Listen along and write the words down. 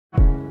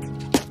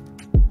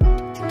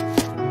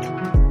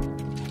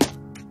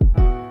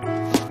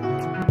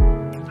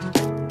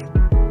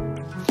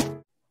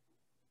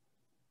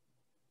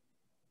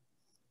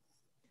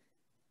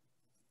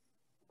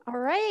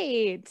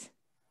right.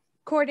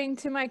 According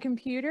to my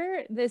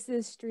computer, this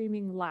is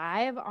streaming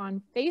live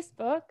on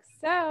Facebook.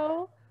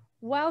 So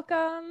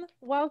welcome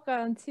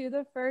to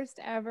the first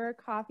ever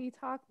Coffee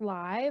Talk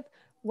Live,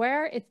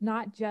 where it's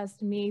not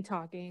just me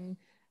talking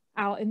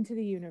out into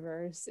the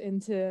universe,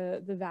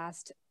 into the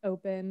vast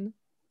open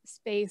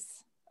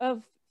space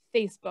of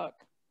Facebook.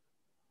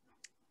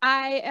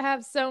 I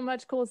have so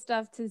much cool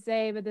stuff to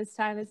say, but this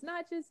time it's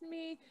not just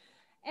me.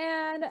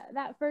 And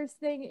that first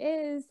thing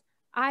is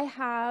I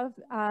have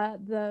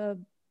the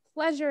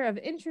pleasure of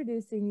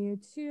introducing you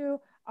to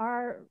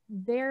our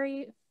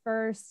very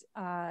first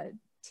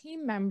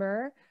team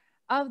member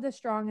of the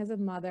Strong as a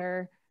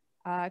Mother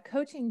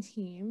coaching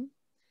team.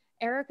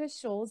 Erica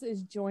Shulse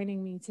is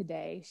joining me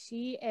today.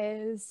 She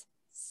is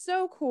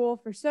so cool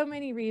for so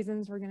many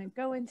reasons. We're going to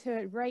go into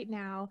it right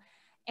now.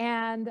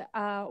 And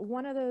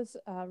one of those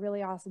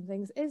really awesome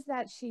things is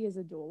that she is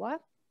a doula,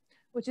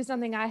 which is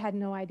something I had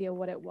no idea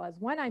what it was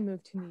when I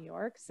moved to New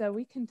York. So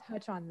we can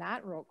touch on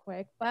that real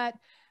quick. But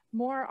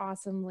more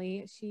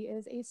awesomely, she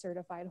is a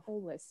certified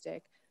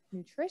holistic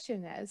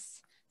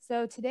nutritionist.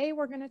 So today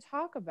we're going to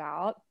talk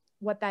about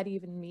what that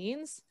even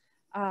means,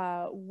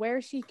 where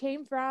she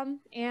came from,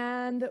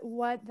 and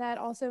what that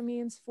also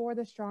means for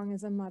the Strong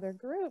as a Mother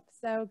group.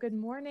 So good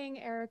morning,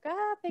 Erica.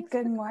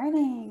 Good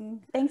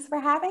morning. Thanks for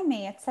having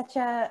me. It's such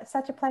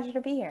a pleasure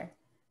to be here.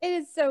 It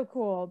is so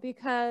cool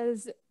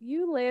because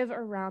you live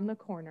around the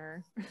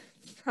corner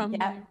from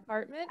my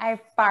apartment. I've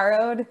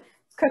borrowed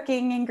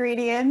cooking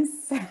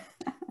ingredients.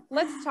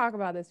 Let's talk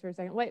about this for a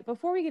second. Wait,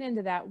 before we get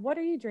into that, what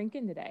are you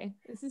drinking today?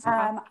 This is so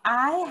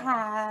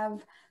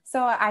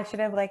I should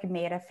have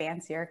made a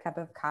fancier cup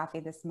of coffee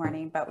this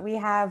morning, but we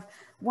have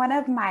one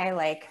of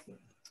my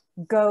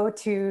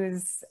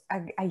go-tos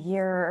a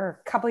year or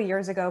a couple of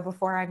years ago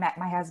before I met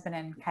my husband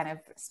and kind of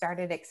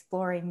started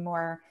exploring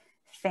more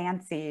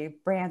fancy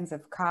brands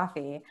of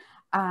coffee.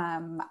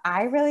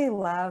 I really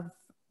love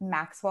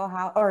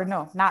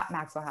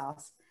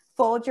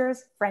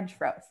Folgers French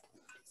roast.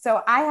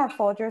 So I have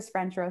Folgers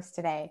French roast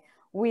today.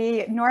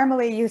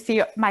 You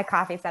see my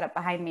coffee set up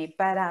behind me,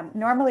 but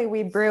normally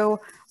we brew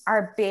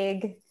our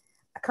big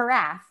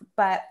carafe,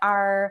 but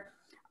our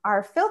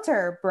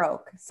filter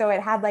broke. So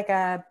it had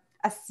a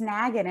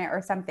snag in it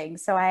or something.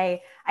 So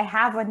I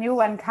have a new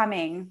one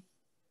coming,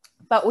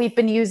 but we've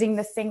been using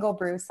the single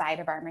brew side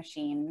of our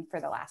machine for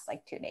the last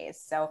 2 days.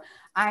 So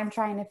I'm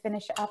trying to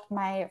finish up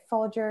my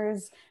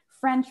Folgers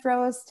French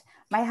roast.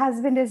 My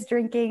husband is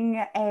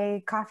drinking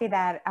a coffee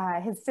that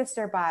his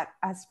sister bought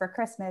us for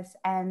Christmas,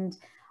 and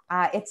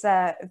it's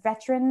a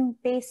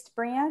veteran-based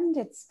brand.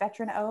 It's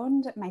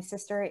veteran-owned. My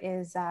sister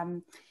is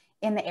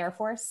in the Air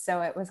Force,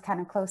 so it was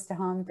kind of close to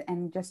home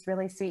and just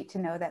really sweet to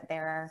know that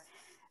there are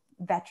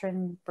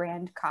veteran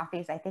brand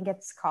coffees. I think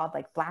it's called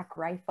Black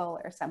Rifle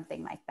or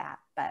something like that.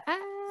 But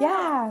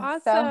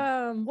awesome.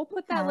 So, we'll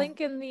put that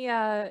link in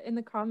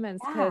the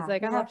comments because I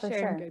love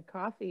sharing good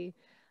coffee.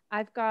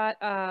 I've got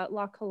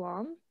La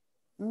Colombe,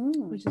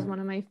 which is one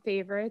of my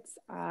favorites.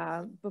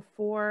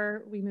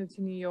 Before we moved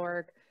to New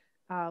York,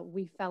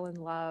 we fell in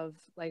love.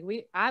 I've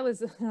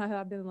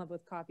been in love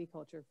with coffee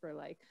culture for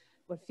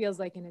what feels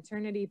like an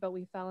eternity, but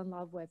we fell in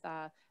love with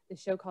the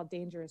show called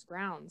Dangerous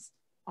Grounds.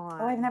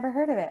 I've never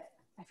heard of it.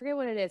 I forget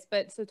what it is,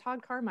 but so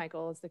Todd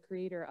Carmichael is the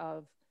creator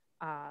of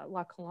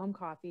La Colombe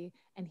coffee,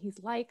 and he's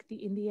like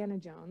the Indiana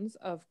Jones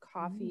of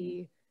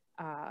coffee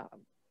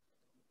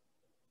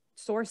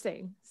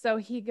sourcing. So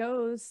he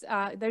goes,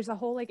 there's a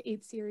whole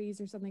 8 series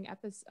or something,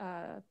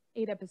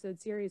 8 episode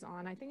series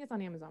on, I think it's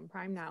on Amazon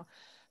Prime now,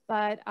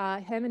 but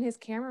him and his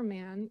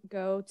cameraman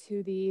go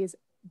to these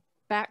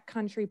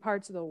backcountry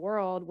parts of the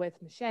world with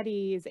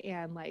machetes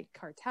and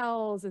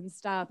cartels and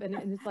stuff, and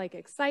it's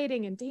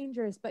exciting and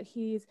dangerous, but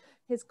his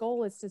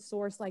goal is to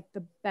source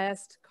the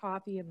best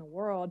coffee in the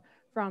world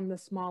from the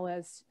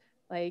smallest,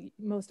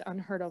 most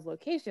unheard of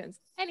locations.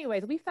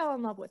 Anyways, we fell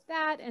in love with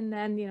that, and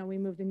then we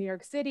moved to New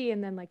York City,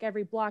 and then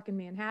every block in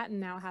Manhattan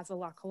now has a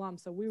La Colombe,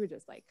 so we were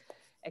just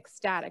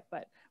ecstatic.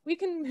 But we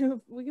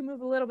can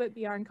move a little bit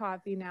beyond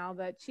coffee now.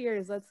 But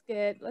cheers, let's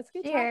get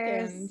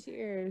talking.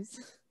 Cheers.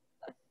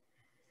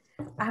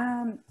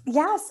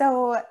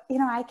 So,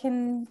 I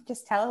can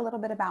just tell a little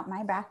bit about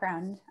my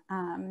background.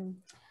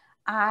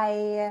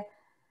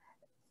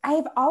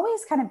 I've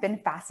always kind of been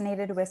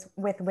fascinated with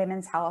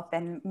women's health,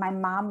 and my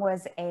mom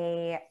was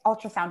a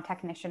ultrasound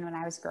technician when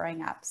I was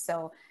growing up.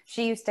 So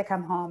she used to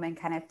come home and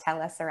kind of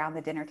tell us around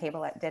the dinner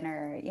table at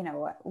dinner,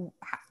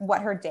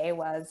 what her day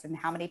was and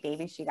how many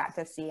babies she got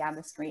to see on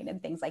the screen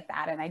and things like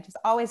that. And I just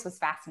always was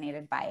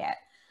fascinated by it.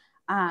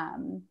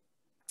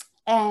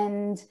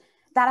 And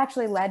that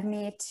actually led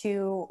me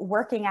to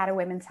working at a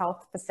women's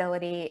health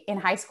facility in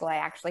high school. I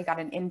actually got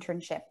an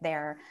internship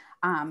there.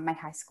 My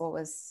high school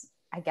was,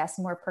 I guess,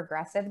 more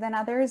progressive than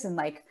others. And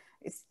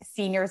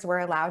seniors were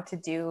allowed to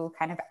do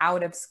kind of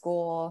out of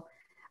school,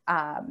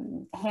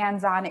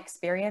 hands-on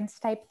experience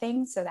type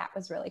things. So that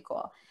was really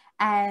cool.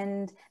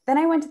 And then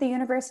I went to the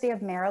University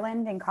of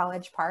Maryland in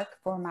College Park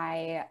for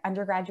my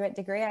undergraduate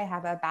degree. I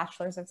have a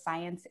bachelor's of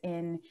science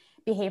in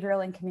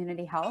behavioral and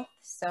community health.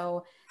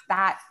 So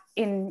that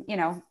in, you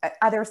know,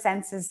 other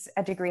senses,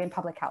 a degree in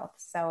public health.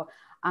 So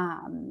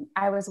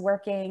I was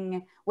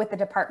working with the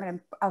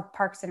Department of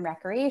Parks and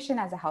Recreation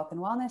as a health and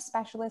wellness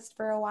specialist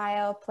for a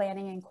while,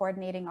 planning and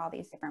coordinating all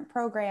these different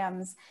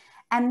programs.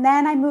 And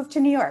then I moved to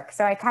New York.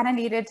 So I kind of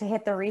needed to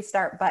hit the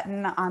restart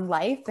button on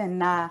life. And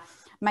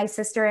my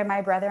sister and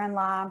my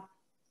brother-in-law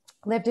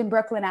lived in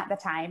Brooklyn at the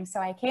time.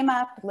 So I came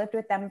up, lived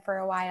with them for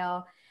a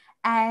while,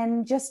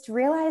 and just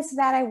realized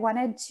that I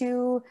wanted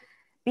to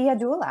be a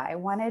doula. I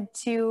wanted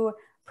to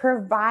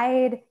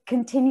provide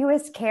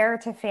continuous care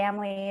to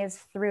families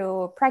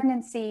through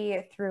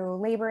pregnancy, through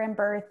labor and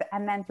birth,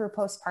 and then through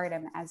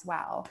postpartum as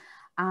well.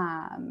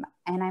 And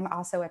I'm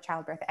also a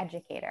childbirth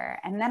educator.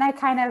 And then I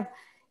kind of,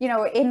 you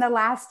know, in the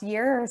last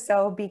year or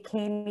so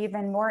became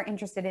even more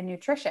interested in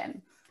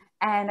nutrition.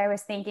 And I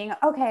was thinking,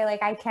 okay,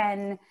 like I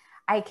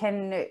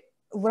can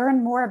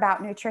learn more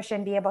about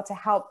nutrition, be able to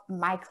help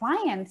my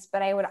clients,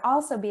 but I would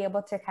also be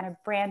able to kind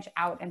of branch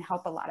out and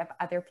help a lot of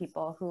other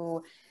people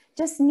who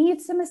just need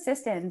some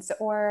assistance,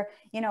 or,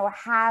 you know,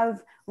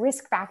 have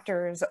risk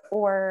factors,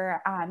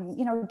 or,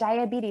 you know,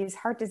 diabetes,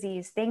 heart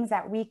disease, things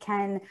that we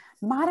can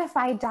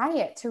modify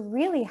diet to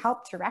really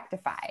help to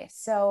rectify.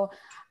 So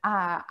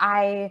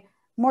I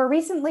more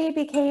recently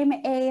became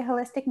a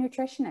holistic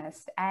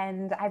nutritionist,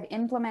 and I've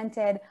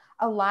implemented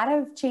a lot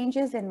of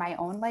changes in my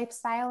own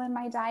lifestyle and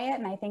my diet.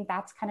 And I think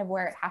that's kind of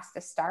where it has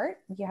to start.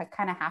 You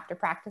kind of have to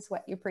practice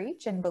what you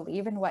preach and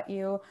believe in what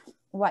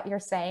you're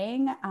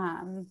saying.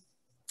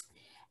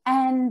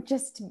 And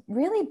just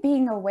really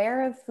being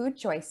aware of food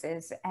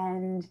choices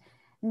and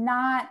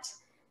not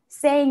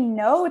saying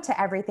no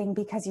to everything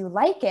because you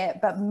like it,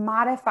 but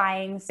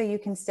modifying so you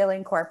can still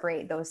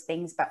incorporate those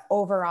things, but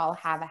overall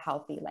have a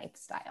healthy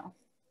lifestyle.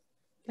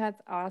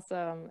 That's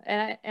awesome.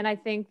 And I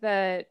think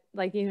that,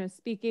 like, you know,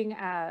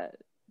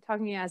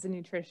 talking as a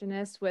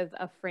nutritionist with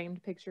a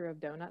framed picture of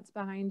donuts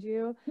behind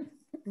you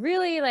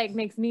really like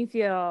makes me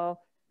feel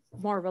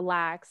more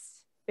relaxed.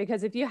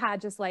 Because if you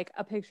had just like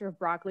a picture of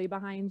broccoli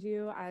behind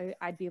you,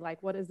 I'd be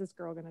like, what is this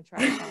girl going to try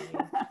to tell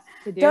me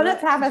to do?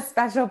 Donuts have a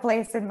special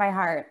place in my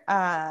heart.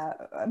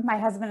 My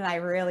husband and I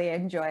really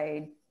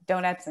enjoy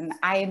donuts, and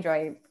I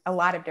enjoy a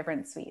lot of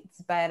different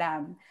sweets. But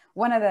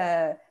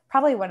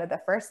probably one of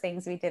the first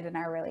things we did in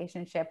our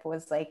relationship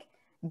was like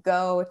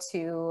go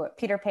to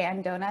Peter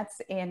Pan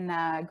Donuts in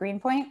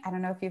Greenpoint. I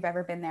don't know if you've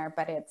ever been there,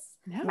 but it's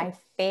my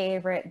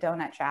favorite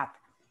donut shop.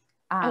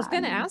 I was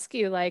going to ask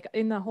you, like,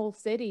 in the whole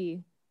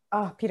city.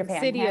 Oh, Peter Pan,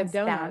 city of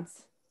donuts.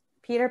 Down.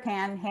 Peter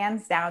Pan,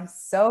 hands down,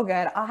 so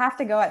good. I'll have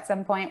to go at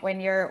some point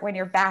when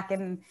you're back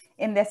in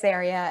this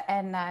area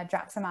and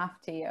drop some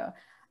off to you.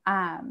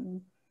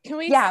 Can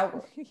we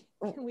talk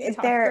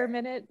for a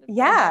minute?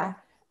 Yeah.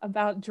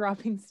 About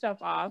dropping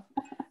stuff off,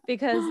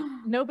 because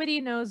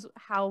nobody knows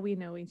how we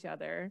know each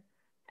other.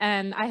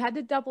 And I had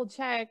to double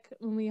check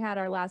when we had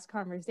our last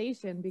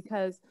conversation,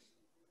 because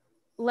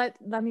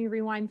let me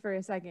rewind for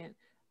a second.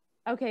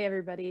 Okay,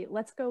 everybody,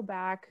 let's go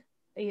back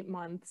 8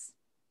 months.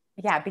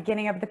 Yeah,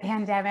 beginning of the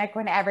pandemic,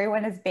 when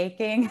everyone is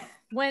baking.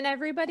 When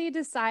everybody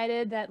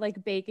decided that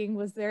like baking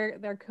was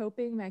their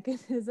coping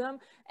mechanism,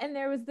 and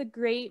there was the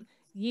great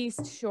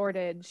yeast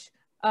shortage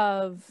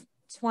of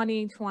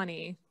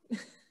 2020.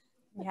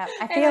 Yeah,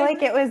 I feel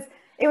like it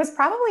was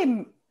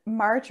probably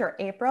March or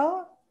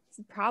April.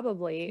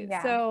 Probably.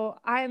 Yeah. So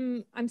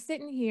I'm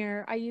sitting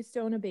here. I used to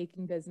own a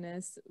baking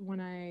business when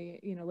I,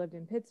 you know, lived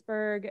in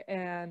Pittsburgh,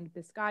 and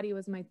biscotti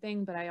was my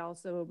thing, but I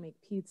also make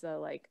pizza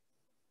like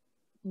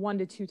 1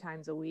 to 2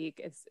 times a week.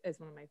 It's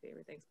one of my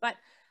favorite things. But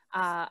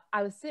I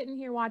was sitting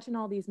here watching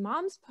all these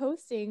moms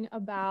posting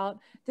about,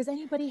 does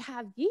anybody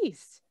have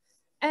yeast?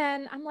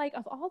 And I'm like,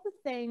 of all the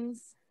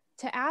things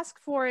to ask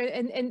for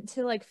and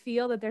to like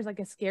feel that there's like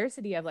a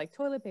scarcity of like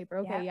toilet paper.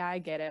 Okay. Yeah, I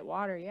get it.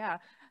 Water. Yeah.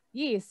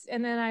 Yeast.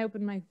 And then I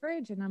opened my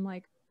fridge and I'm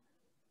like,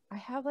 I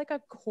have like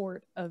a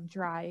quart of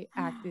dry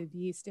active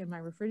yeast in my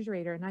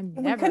refrigerator, and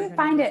we couldn't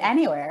find it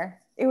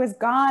anywhere. It was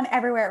gone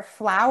everywhere.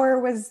 Flour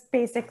was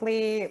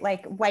basically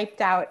like wiped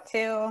out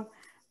too.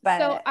 But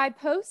so I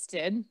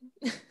posted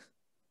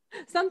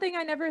something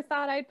I never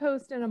thought I'd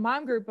post in a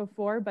mom group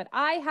before, but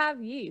I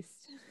have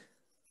yeast.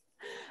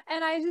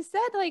 And I just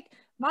said, like,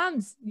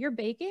 moms, you're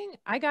baking.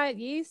 I got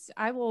yeast.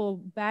 I will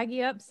bag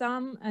you up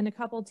some and a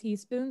couple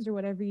teaspoons or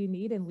whatever you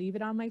need and leave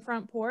it on my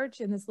front porch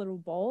in this little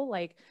bowl.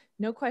 Like,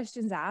 no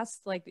questions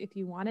asked. Like, if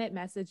you want it,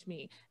 message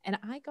me. And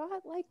I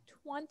got like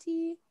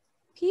 20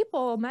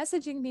 people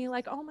messaging me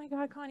like, oh my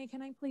God, Connie,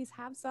 can I please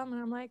have some?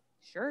 And I'm like,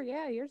 sure.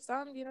 Yeah, here's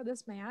some, you know,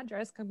 this is my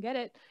address. Come get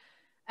it.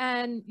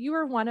 And you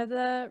were one of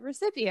the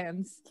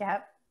recipients.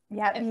 Yep.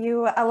 Yeah,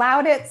 you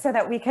allowed it so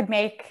that we could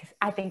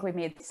I think we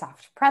made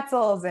soft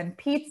pretzels and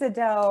pizza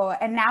dough.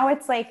 And now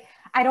it's like,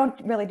 I don't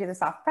really do the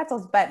soft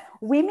pretzels, but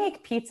we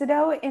make pizza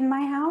dough in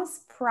my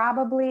house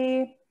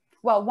probably,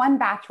 well, one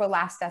batch will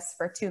last us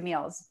for 2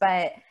 meals,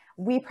 but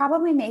we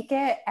probably make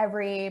it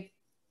every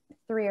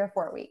 3 or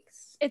 4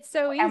 weeks. It's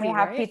so easy. And we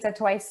have pizza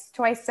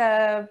twice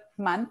a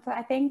month,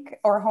 I think,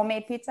 or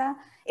homemade pizza.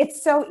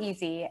 It's so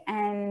easy.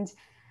 And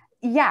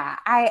yeah,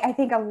 I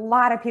think a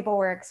lot of people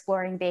were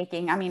exploring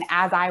baking. I mean,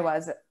 as I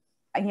was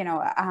you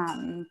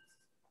know,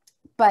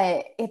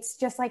 but it's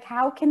just like,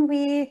 how can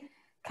we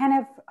kind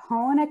of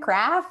hone a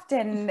craft?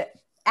 And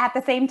at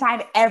the same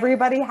time,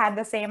 everybody had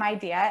the same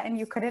idea and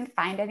you couldn't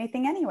find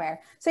anything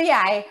anywhere. So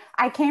yeah,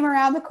 I came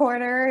around the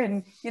corner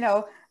and, you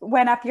know,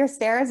 went up your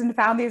stairs and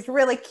found these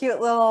really cute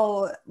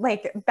little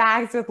like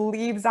bags with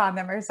leaves on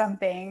them or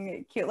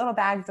something, cute little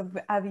bags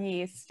of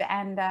yeast.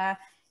 And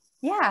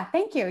yeah,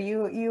 thank you.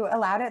 You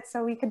allowed it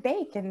so we could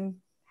bake and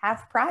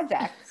have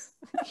projects.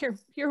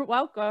 You're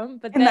welcome.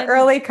 But in then, the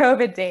early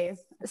COVID days.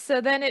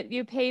 So then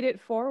you paid it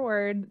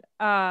forward,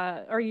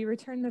 or you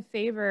returned the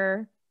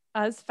favor.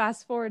 Us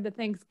fast forward to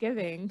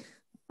Thanksgiving.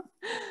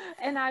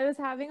 And I was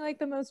having like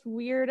the most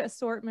weird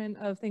assortment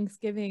of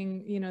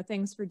Thanksgiving, you know,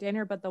 things for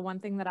dinner. But the one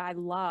thing that I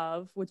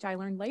love, which I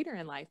learned later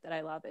in life that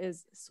I love,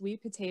 is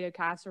sweet potato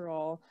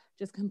casserole,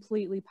 just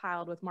completely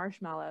piled with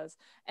marshmallows.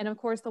 And of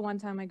course, the one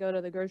time I go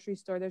to the grocery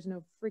store, there's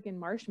no freaking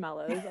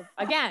marshmallows.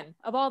 Again,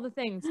 of all the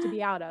things to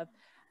be out of.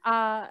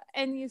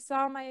 And you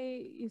saw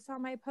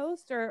my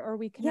post, or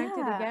we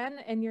connected again,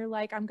 and you're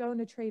like, I'm going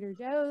to Trader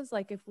Joe's.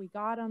 Like, if we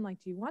got them,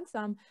 like, do you want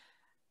some?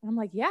 And I'm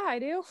like, yeah, I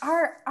do.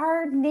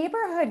 Our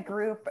neighborhood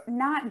group,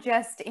 not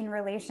just in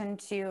relation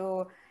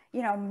to,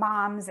 you know,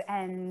 moms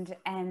and,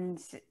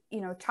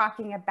 you know,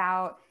 talking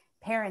about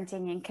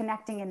parenting and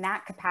connecting in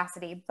that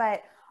capacity,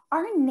 but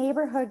our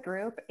neighborhood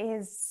group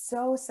is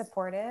so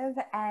supportive.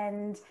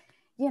 And,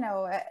 you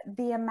know,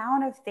 the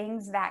amount of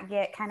things that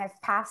get kind of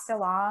passed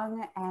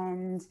along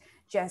and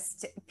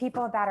just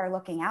people that are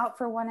looking out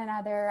for one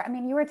another. I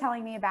mean, you were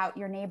telling me about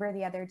your neighbor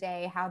the other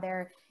day, how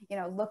they're, you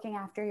know, looking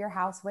after your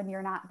house when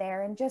you're not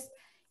there. And just,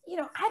 you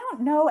know, I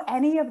don't know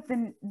any of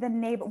the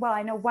neighbor. Well,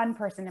 I know one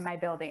person in my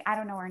building. I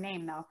don't know her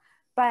name though.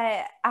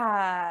 But,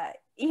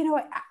 you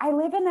know, I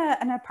live in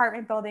an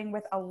apartment building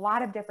with a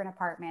lot of different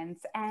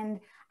apartments,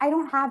 and I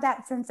don't have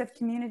that sense of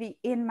community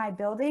in my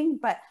building,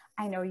 but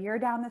I know you're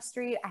down the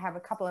street. I have a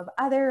couple of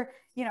other,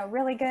 you know,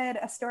 really good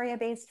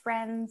Astoria-based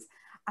friends.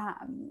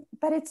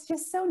 But it's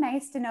just so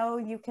nice to know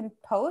you can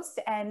post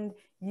and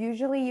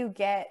usually you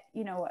get,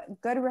 you know,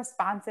 good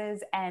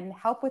responses and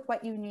help with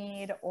what you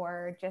need,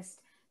 or just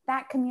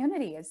that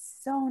community is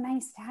so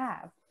nice to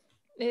have.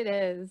 It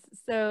is.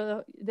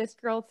 So this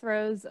girl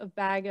throws a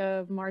bag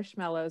of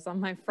marshmallows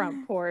on my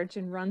front porch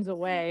and runs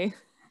away.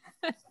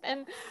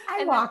 and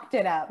I walked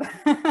it up.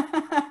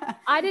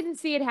 I didn't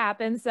see it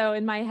happen. So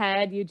in my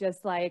head, you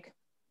just like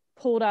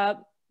pulled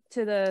up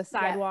to the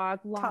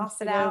sidewalk,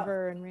 launched it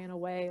over and ran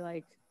away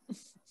like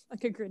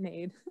a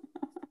grenade.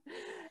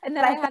 And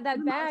then I had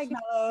that bag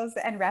marshmallows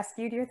and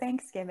rescued your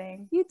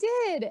Thanksgiving. You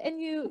did.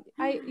 And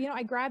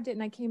I grabbed it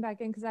and I came back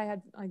in because I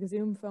had like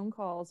Zoom phone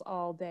calls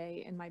all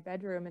day in my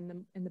bedroom,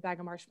 and the bag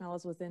of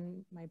marshmallows was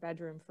in my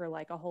bedroom for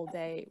like a whole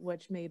day,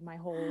 which made my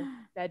whole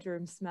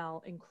bedroom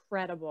smell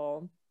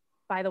incredible.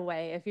 By the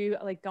way, if you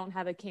like don't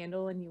have a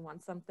candle and you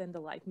want something to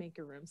like make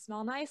your room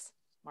smell nice,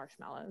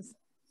 marshmallows.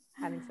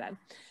 Having said.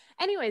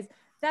 Anyways,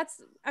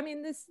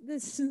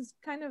 this is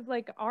kind of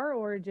like our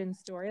origin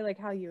story, like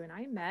how you and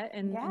I met,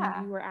 and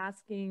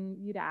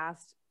you'd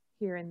asked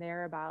here and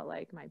there about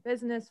like my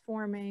business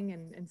forming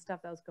and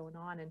stuff that was going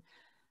on, and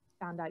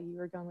found out you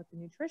were going with the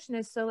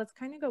nutritionist. So let's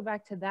kind of go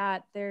back to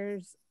that.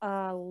 There's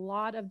a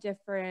lot of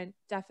different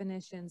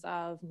definitions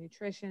of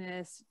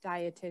nutritionist,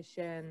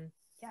 dietitian,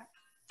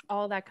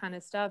 all that kind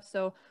of stuff.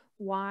 So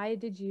why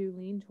did you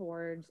lean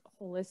towards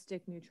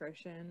holistic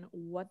nutrition?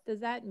 What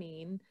does that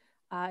mean?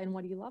 And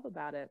what do you love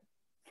about it?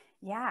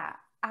 Yeah,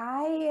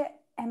 I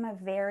am a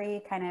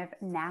very kind of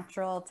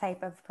natural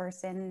type of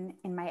person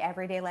in my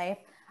everyday life.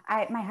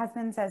 My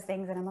husband says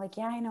things and I'm like,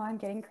 yeah, I know I'm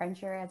getting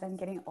crunchier as I'm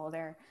getting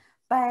older,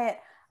 but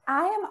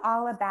I am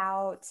all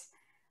about,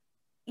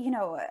 you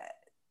know,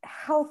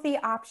 healthy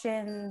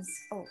options.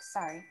 Oh,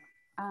 sorry.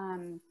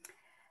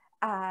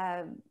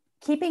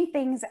 Keeping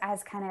things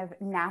as kind of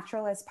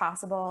natural as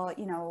possible,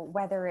 you know,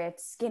 whether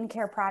it's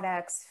skincare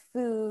products,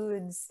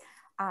 foods,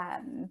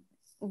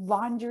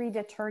 laundry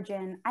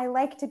detergent. I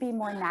like to be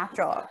more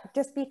natural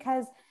just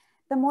because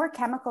the more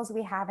chemicals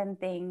we have in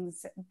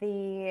things,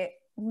 the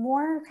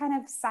more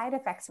kind of side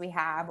effects we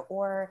have,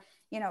 or,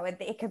 you know,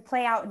 it could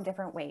play out in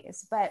different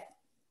ways. But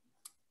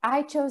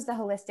I chose the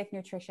holistic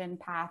nutrition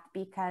path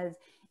because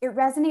it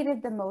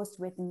resonated the most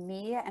with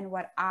me and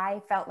what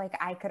I felt like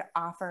I could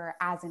offer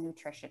as a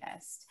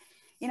nutritionist.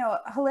 You know,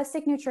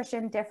 holistic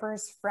nutrition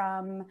differs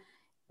from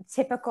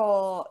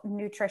typical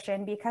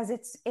nutrition because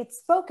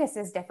its focus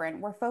is different.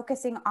 We're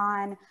focusing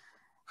on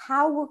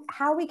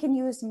how we can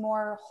use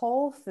more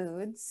whole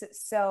foods.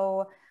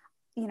 So,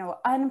 you know,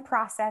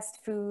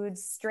 unprocessed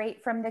foods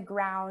straight from the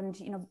ground,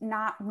 you know,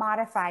 not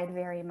modified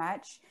very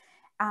much.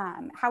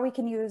 How we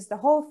can use the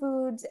whole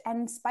foods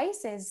and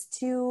spices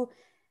to,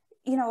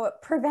 you know,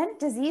 prevent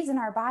disease in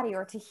our body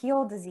or to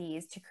heal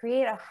disease, to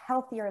create a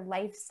healthier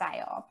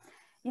lifestyle.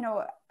 You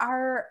know,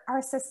 our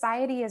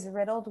society is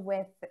riddled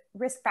with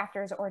risk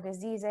factors or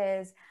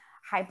diseases,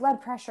 high blood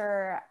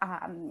pressure,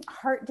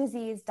 heart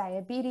disease,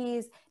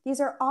 diabetes. These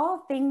are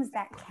all things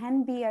that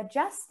can be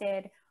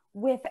adjusted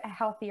with a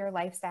healthier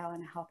lifestyle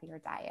and a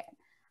healthier diet.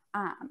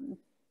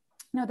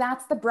 No,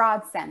 that's the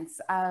broad sense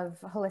of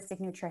holistic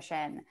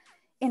nutrition.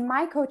 In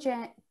my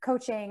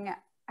coaching,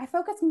 I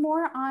focus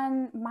more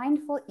on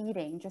mindful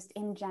eating just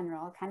in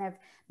general, kind of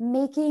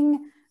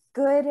making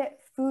good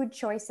food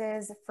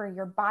choices for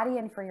your body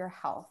and for your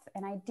health.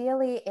 And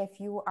ideally, if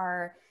you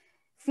are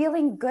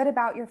feeling good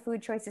about your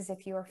food choices,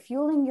 if you are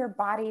fueling your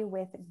body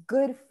with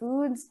good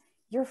foods,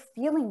 you're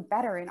feeling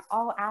better in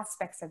all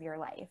aspects of your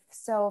life.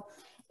 So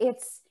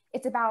it's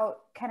about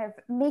kind of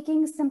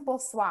making simple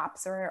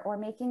swaps or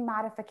making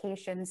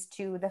modifications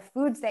to the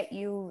foods that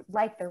you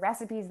like, the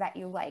recipes that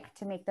you like,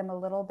 to make them a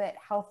little bit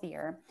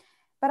healthier,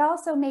 but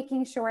also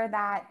making sure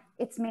that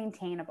it's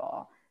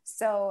maintainable.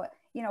 So,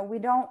 we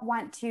don't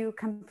want to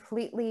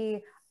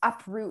completely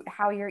uproot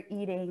how you're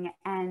eating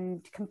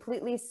and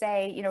completely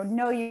say,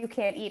 no, you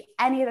can't eat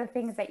any of the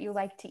things that you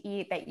like to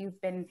eat that you've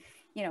been,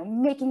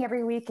 making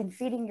every week and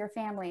feeding your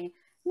family.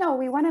 No,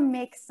 we want to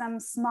make some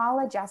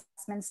small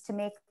adjustments to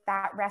make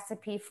that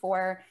recipe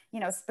for,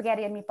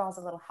 spaghetti and meatballs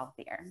a little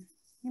healthier.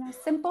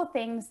 Simple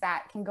things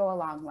that can go a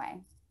long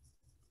way.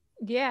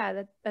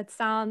 Yeah, that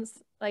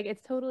sounds like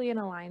it's totally in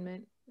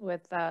alignment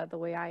with the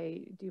way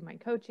I do my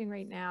coaching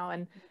right now.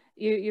 And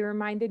you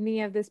reminded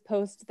me of this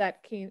post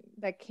that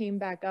came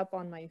back up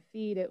on my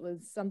feed. It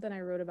was something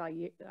I wrote about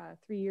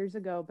 3 years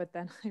ago, but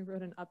then I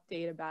wrote an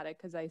update about it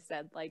because I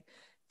said, like,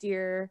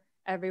 dear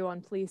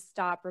everyone, please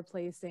stop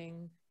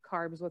replacing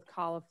carbs with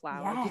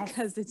cauliflower. Yes.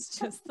 Because it's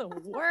just the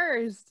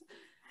worst.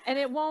 And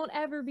it won't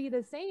ever be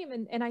the same.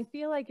 And I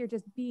feel like you're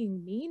just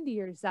being mean to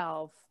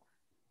yourself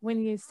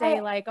when you say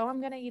like, oh,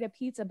 I'm going to eat a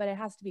pizza, but it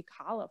has to be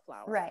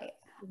cauliflower. Right.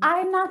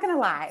 I'm not going to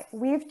lie.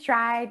 We've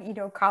tried,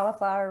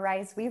 cauliflower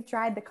rice. We've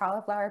tried the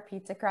cauliflower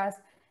pizza crust.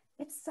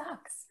 It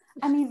sucks.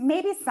 I mean,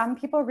 maybe some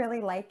people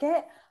really like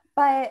it,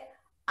 but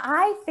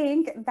I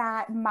think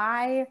that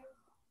my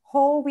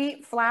whole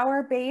wheat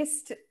flour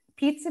based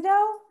pizza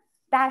dough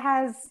that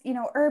has,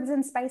 herbs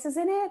and spices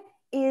in it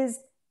is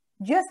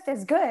just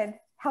as good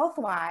health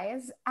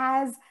wise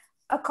as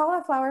a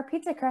cauliflower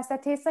pizza crust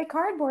that tastes like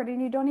cardboard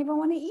and you don't even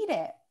want to eat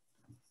it.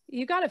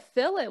 You got to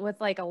fill it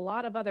with like a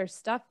lot of other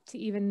stuff to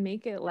even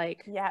make it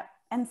like. Yeah.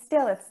 And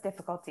still it's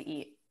difficult to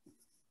eat.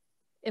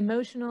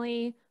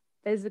 Emotionally,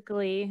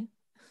 physically,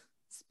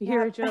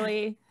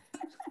 spiritually.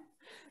 Yep.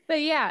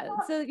 But yeah,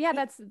 so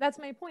yeah, that's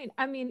my point.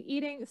 I mean,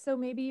 eating, so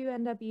maybe you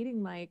end up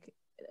eating like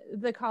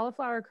the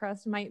cauliflower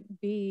crust might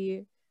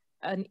be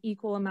an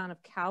equal amount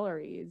of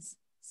calories.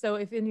 So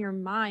if in your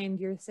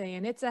mind you're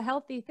saying it's a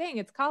healthy thing,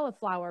 it's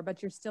cauliflower,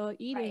 but you're still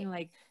eating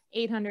like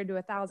 800 to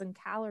 1,000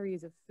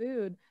 calories of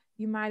food,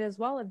 you might as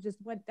well have just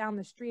went down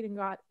the street and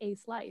got a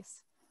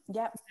slice.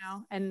 Yep.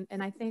 And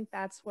I think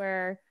that's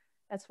where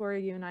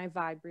you and I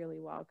vibe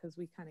really well, because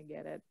we kind of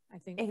get it. I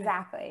think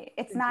exactly.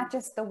 It's not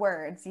just the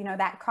words,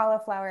 that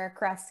cauliflower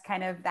crust,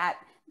 kind of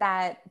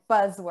that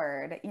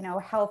buzzword,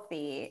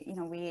 healthy,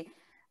 we,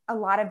 a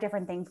lot of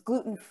different things,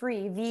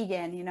 gluten-free,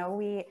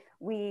 vegan,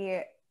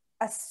 we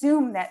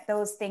assume that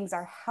those things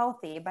are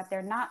healthy, but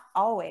they're not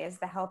always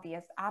the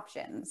healthiest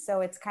options. So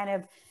it's kind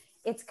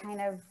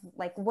of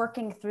like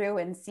working through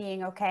and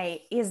seeing,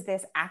 okay, is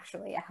this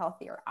actually a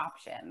healthier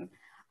option?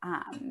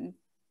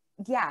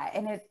 Yeah.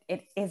 And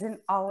it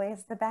isn't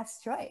always the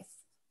best choice.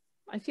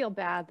 I feel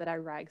bad that I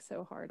rag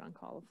so hard on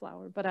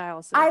cauliflower, but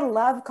I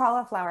love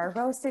cauliflower,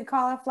 roasted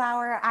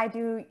cauliflower. I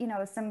do,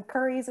 some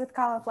curries with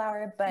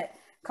cauliflower, but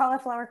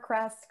cauliflower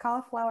crust,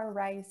 cauliflower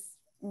rice,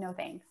 no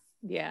thanks.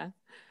 Yeah.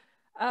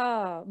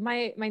 Oh,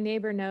 my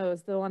neighbor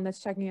knows, the one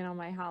that's checking in on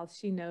my house.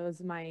 She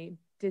knows my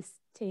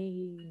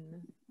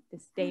disdain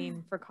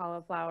for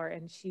cauliflower,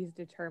 and she's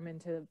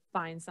determined to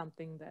find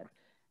something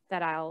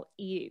that I'll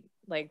eat,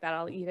 like that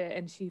I'll eat it.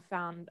 And she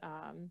found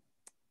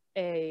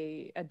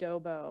a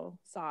adobo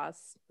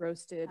sauce,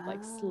 roasted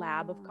like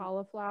slab of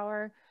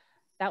cauliflower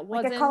that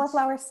wasn't like a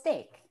cauliflower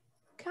steak.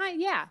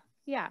 Yeah.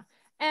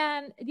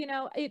 And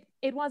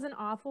it wasn't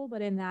awful,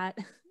 but in that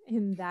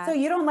So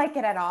you don't like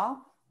it at all?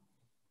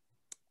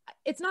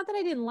 It's not that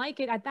I didn't like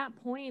it. At that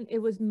point, it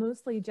was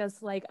mostly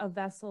just like a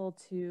vessel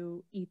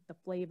to eat the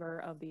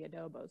flavor of the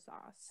adobo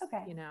sauce.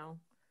 Okay.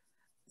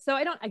 So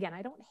I don't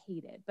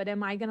hate it, but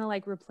am I going to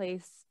like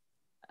replace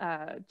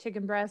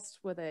chicken breast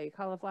with a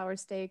cauliflower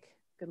steak?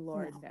 Good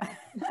Lord, no.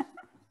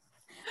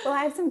 Well,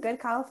 I have some good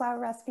cauliflower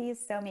recipes,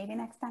 so maybe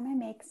next time I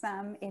make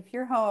some, if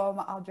you're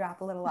home, I'll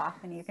drop a little off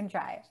and you can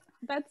try it.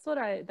 That's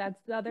the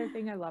other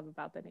thing I love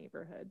about the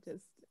neighborhood,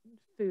 just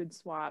food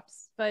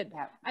swaps. But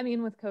I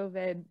mean, with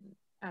COVID,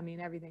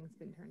 everything's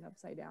been turned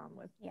upside down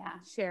with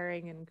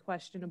sharing and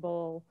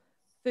questionable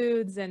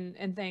foods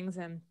and things.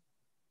 And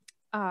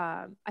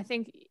I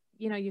think,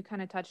 you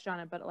kind of touched on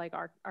it, but like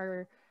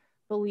our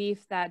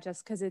belief that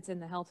just because it's in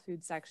the health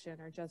food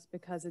section or just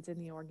because it's in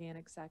the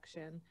organic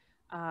section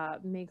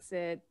makes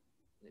it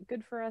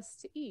good for us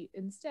to eat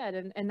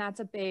instead. And that's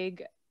a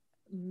big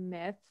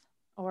myth,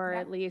 or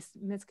at least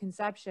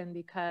misconception,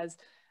 because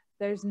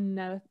there's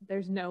no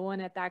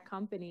one at that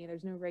company,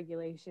 there's no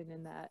regulation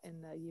in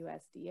the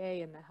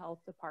USDA, in the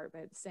health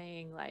department,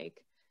 saying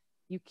like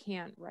you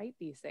can't write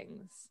these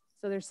things.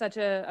 So there's such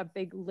a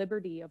big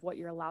liberty of what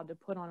you're allowed to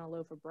put on a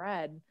loaf of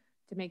bread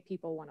make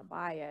people want to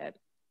buy it.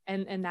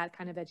 And that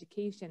kind of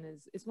education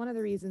is one of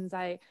the reasons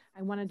I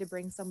wanted to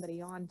bring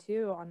somebody on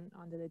too,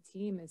 onto the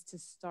team, is to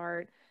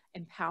start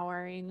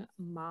empowering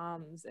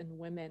moms and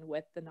women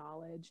with the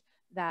knowledge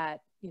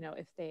that, you know,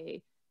 if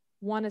they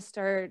want to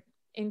start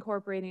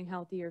incorporating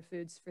healthier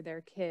foods for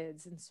their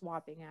kids and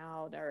swapping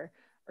out, or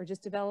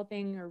just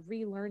developing or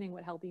relearning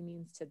what healthy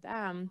means to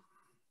them,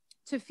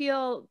 to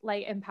feel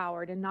like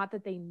empowered, and not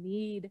that they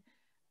need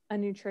a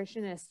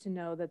nutritionist to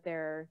know that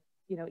they're,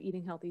 you know,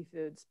 eating healthy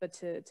foods, but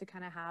to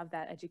kind of have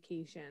that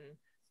education,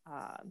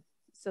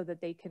 so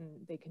that they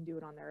can do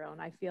it on their own.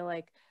 I feel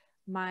like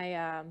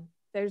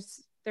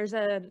there's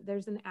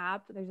an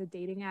app, there's a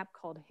dating app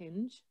called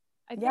Hinge.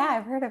 Yeah,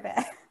 I've heard of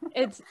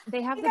it.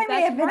 They have I the think best I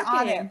may have been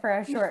marketing. on it for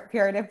a short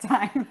period of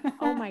time.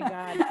 Oh my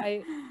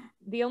God.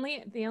 The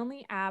only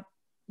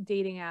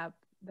dating app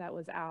that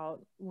was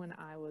out when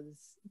I was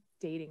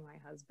dating my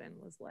husband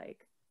was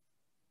like,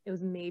 it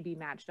was maybe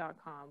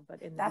Match.com, but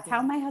that's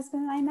how my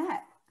husband and I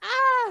met.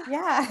 Ah,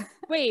 yeah.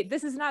 Wait,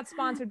 this is not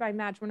sponsored by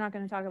Match. We're not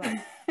going to talk about it.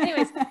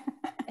 Anyways,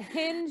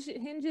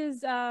 Hinge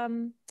is,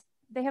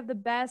 they have the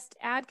best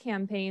ad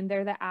campaign.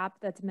 They're the app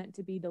that's meant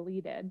to be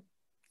deleted.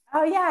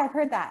 Oh yeah, I've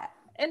heard that.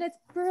 And it's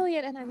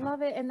brilliant, and I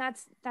love it. And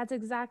that's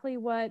exactly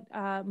what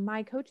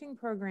my coaching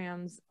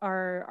programs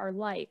are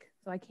like.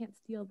 So I can't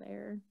steal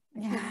their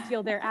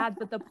ads.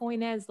 But the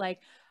point is,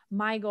 like,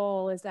 my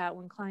goal is that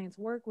when clients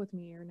work with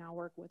me or now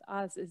work with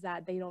us, is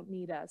that they don't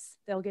need us.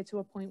 They'll get to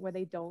a point where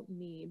they don't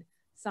need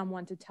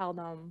someone to tell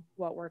them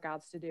what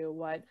workouts to do,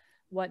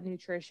 what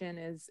nutrition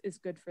is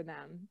good for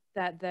them.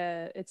 That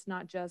it's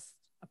not just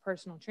a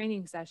personal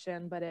training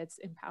session, but it's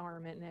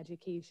empowerment and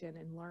education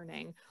and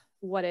learning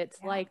what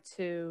it's like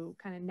to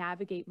kind of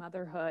navigate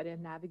motherhood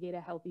and navigate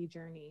a healthy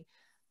journey,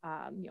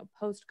 you know,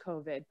 post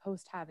COVID,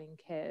 post having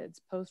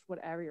kids, post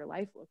whatever your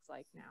life looks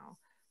like now,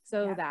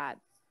 so that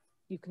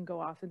you can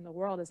go off in the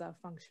world as a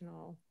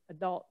functional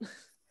adult.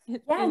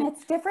 And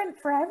it's different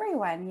for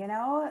everyone, you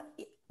know,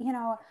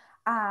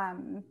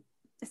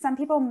 some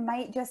people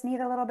might just need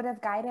a little bit of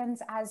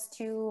guidance as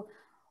to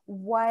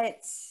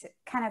what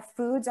kind of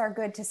foods are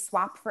good to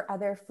swap for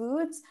other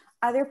foods.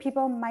 Other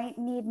people might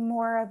need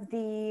more of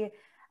the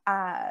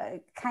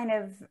I'm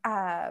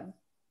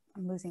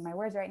losing my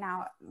words right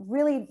now,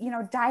 really, you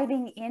know,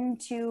 diving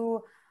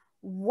into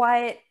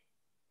what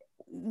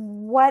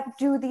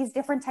do these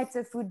different types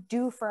of food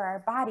do for our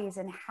bodies,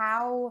 and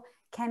how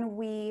can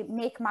we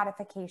make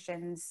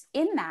modifications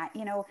in that?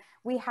 You know,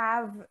 we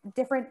have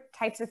different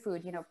types of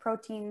food, you know,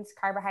 proteins,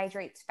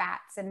 carbohydrates,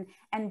 fats,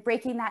 and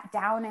breaking that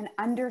down and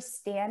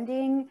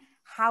understanding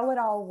how it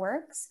all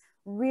works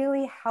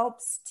really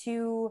helps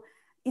to,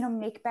 you know,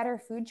 make better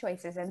food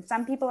choices. And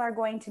some people are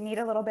going to need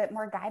a little bit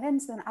more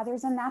guidance than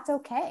others, and that's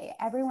okay.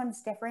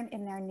 Everyone's different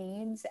in their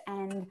needs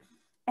and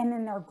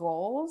in their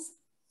goals.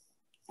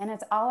 And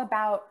it's all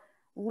about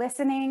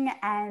listening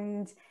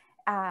and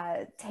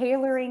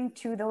tailoring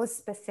to those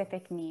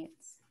specific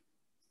needs.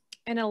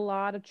 And a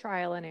lot of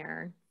trial and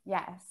error.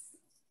 Yes.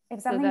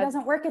 If something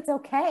doesn't work, it's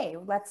okay.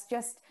 Let's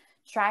just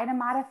try to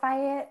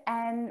modify it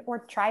or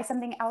try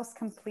something else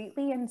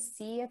completely and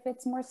see if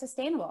it's more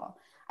sustainable.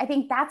 I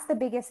think that's the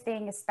biggest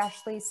thing,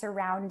 especially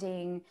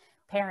surrounding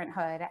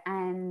parenthood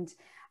and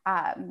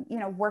you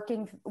know,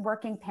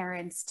 working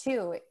parents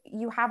too.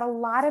 You have a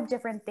lot of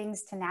different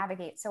things to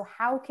navigate. So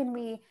how can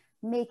we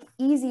make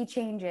easy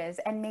changes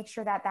and make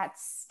sure that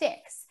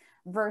sticks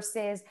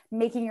versus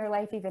making your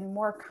life even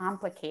more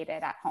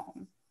complicated at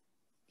home?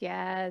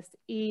 Yes,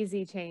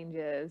 easy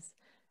changes.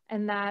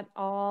 And that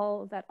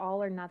all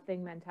or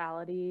nothing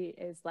mentality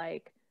is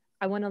like,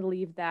 I want to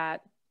leave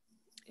that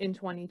in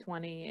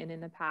 2020 and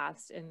in the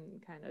past,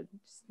 and kind of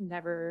just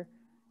never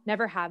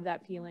have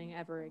that feeling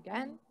ever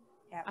again.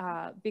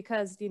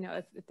 Because, you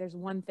know, if there's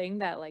one thing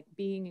that, like,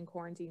 being in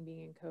quarantine,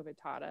 being in COVID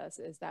taught us,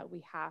 is that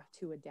we have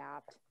to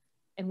adapt,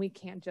 and we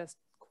can't just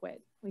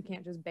quit. We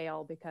can't just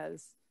bail,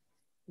 because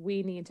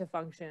we need to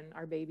function.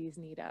 Our babies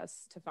need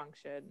us to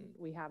function.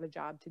 We have a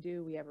job to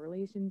do. We have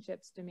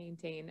relationships to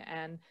maintain.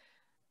 And,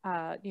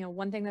 you know,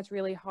 one thing that's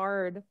really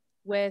hard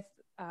with,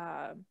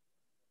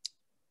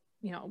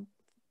 you know,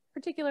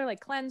 particular like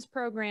cleanse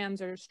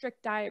programs or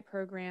strict diet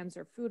programs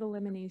or food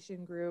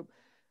elimination group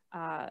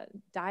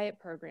diet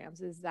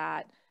programs, is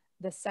that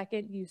the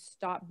second you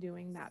stop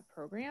doing that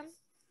program,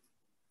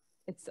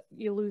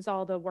 you lose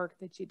all the work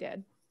that you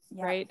did.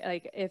 Right?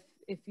 Like if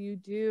you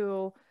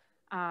do,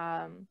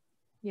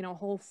 you know,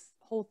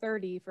 whole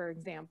 30, for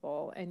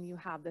example, and you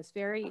have this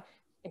very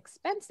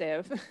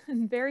expensive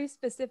and very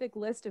specific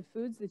list of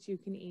foods that you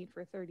can eat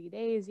for 30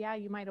 days. Yeah,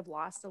 you might have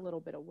lost a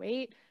little bit of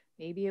weight.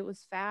 Maybe it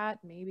was fat,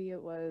 maybe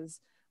it was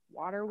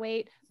water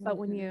weight. But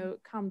when you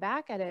come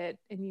back at it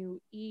and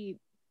you eat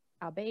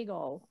a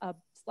bagel, a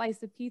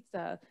slice of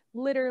pizza,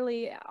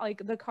 literally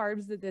like the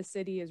carbs that this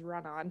city is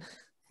run on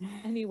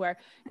anywhere,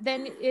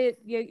 then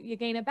you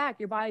gain it back.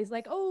 Your body's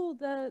like, oh,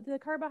 the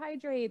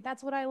carbohydrate,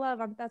 that's what I love.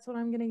 That's what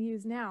I'm going to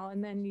use now.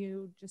 And then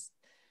you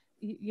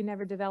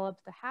never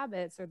developed the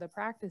habits or the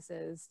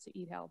practices to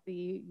eat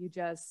healthy. You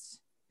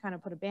just kind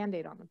of put a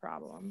Band-Aid on the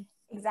problem.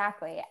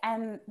 Exactly.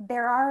 And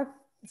there are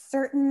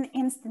certain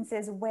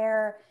instances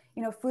where,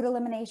 food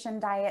elimination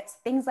diets,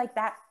 things like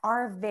that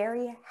are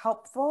very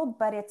helpful,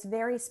 but it's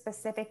very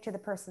specific to the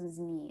person's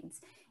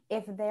needs.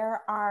 If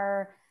there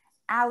are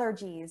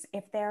allergies,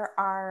 if there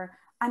are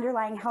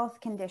underlying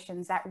health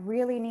conditions that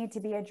really need to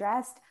be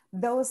addressed,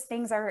 those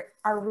things are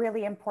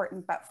really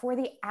important. But for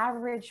the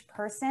average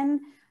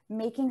person,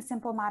 making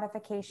simple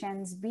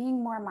modifications,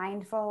 being more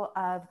mindful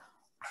of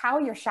how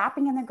you're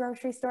shopping in the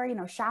grocery store,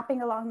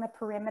 shopping along the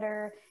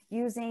perimeter,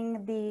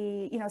 using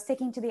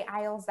sticking to the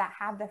aisles that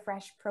have the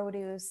fresh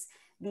produce,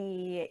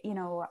 the,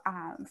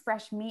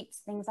 fresh meats,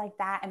 things like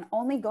that, and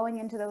only going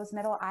into those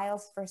middle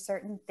aisles for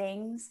certain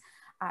things,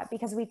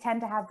 because we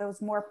tend to have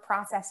those more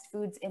processed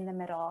foods in the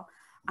middle.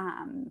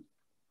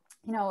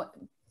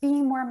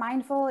 Being more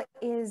mindful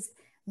is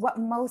what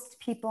most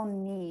people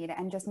need,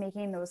 and just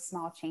making those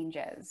small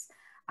changes.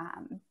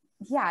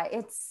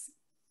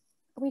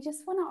 We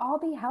just want to all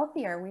be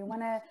healthier. We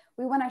want to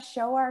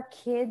show our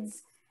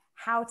kids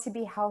how to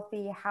be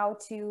healthy, how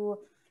to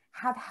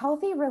have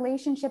healthy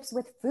relationships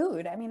with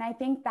food. I mean, I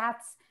think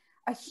that's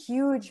a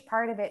huge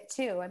part of it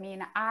too. I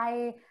mean,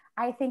 I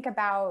think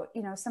about,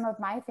 some of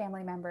my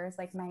family members,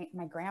 like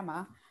my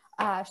grandma,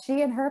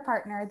 she and her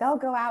partner, they'll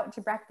go out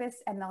to breakfast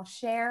and they'll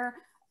share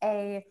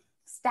a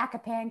stack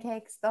of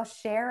pancakes, they'll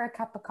share a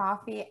cup of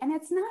coffee. And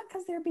it's not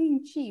because they're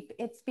being cheap.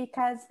 It's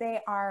because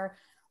they are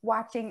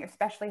watching,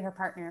 especially her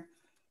partner.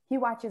 He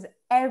watches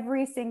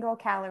every single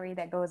calorie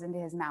that goes into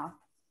his mouth.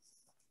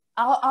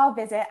 I'll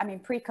visit. I mean,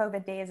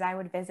 pre-COVID days, I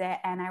would visit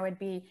and I would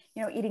be,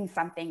 eating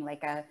something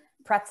like a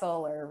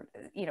pretzel or,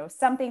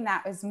 something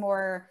that was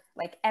more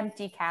like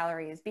empty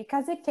calories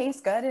because it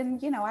tastes good.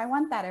 And, I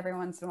want that every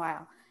once in a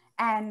while.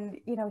 And,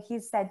 he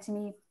said to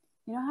me,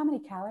 you know how many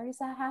calories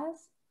that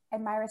has?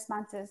 And my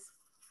response is,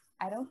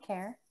 I don't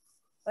care.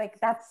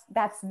 Like,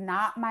 that's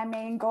not my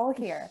main goal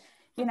here.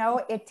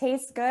 It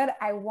tastes good.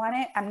 I want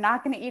it. I'm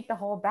not going to eat the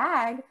whole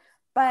bag,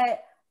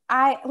 but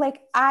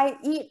I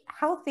eat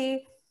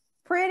healthy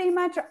pretty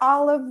much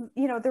all of,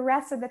 the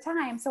rest of the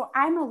time. So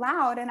I'm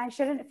allowed, and I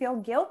shouldn't feel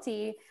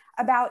guilty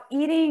about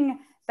eating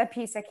the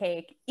piece of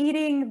cake,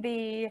 eating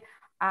the,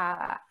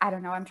 I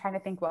don't know. I'm trying to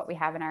think what we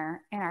have in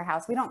our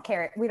house. We don't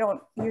care. We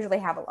don't usually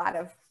have a lot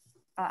of,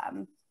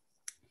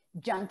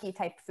 junky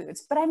type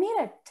foods, but I made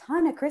a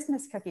ton of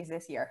Christmas cookies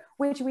this year,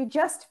 which we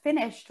just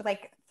finished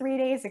like 3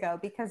 days ago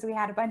because we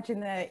had a bunch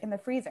in the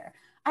freezer.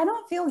 I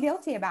don't feel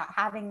guilty about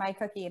having my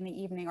cookie in the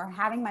evening or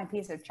having my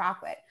piece of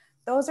chocolate.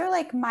 Those are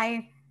like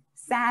my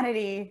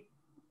sanity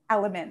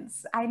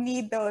elements. I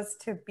need those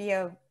to be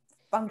a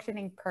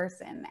functioning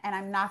person, and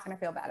I'm not going to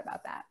feel bad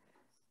about that.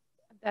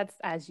 That's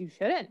as you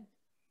shouldn't.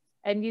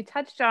 And you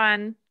touched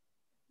on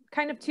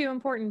kind of two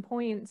important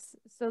points.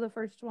 So the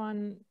first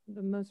one,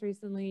 the most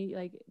recently,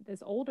 like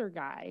this older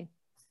guy,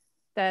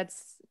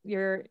 that's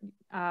your,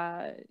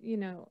 they're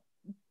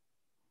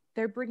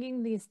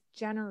bringing these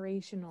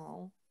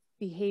generational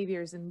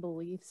behaviors and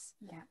beliefs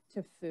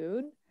to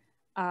food,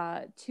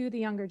 to the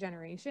younger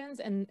generations.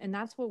 And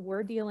that's what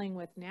we're dealing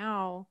with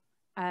now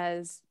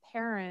as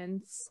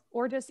parents,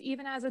 or just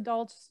even as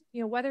adults,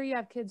 whether you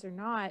have kids or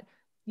not,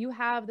 you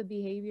have the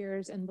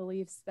behaviors and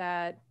beliefs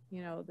that,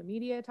 the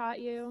media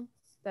taught you,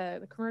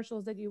 the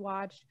commercials that you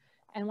watched,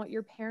 and what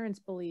your parents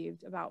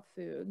believed about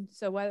food.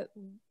 So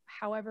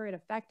however it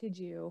affected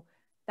you,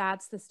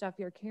 that's the stuff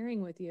you're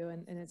carrying with you.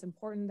 And it's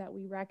important that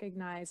we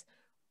recognize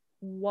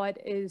what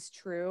is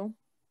true,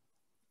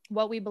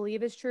 what we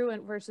believe is true,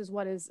 and versus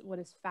what is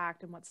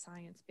fact and what's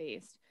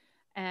science-based.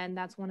 And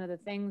that's one of the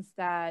things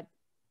that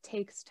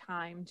takes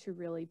time to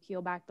really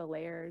peel back the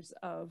layers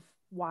of,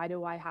 why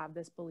do I have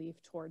this belief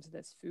towards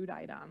this food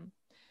item?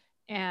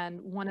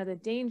 And one of the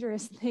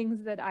dangerous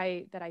things that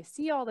I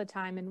see all the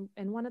time,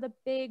 and one of the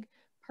big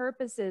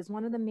purposes,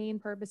 one of the main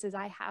purposes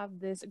I have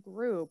this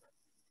group,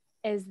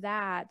 is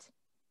that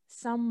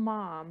some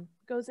mom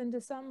goes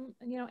into some,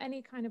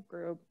 any kind of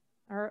group,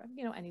 or,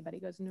 anybody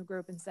goes into a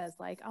group and says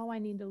like, oh, I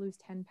need to lose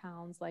 10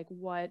 pounds. Like,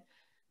 what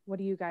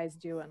are you guys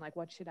doing? Like,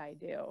 what should I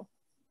do?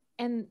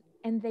 And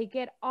they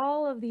get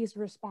all of these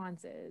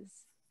responses.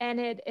 And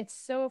it's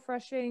so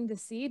frustrating to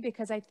see,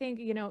 because I think,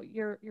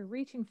 you're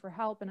reaching for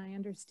help, and I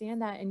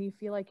understand that, and you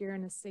feel like you're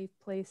in a safe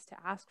place to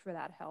ask for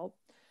that help.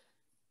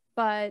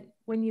 But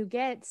when you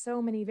get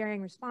so many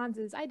varying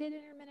responses, I did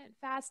intermittent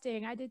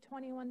fasting, I did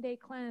 21-day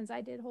cleanse,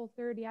 I did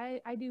Whole30,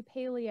 I do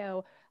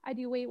paleo, I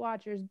do Weight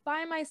Watchers,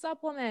 buy my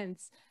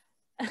supplements,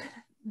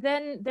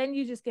 then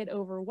you just get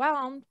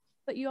overwhelmed,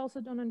 but you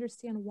also don't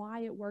understand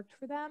why it worked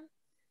for them.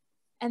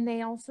 And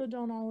they also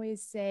don't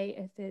always say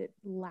if it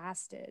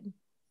lasted.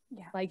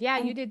 Yeah. Like,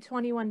 you did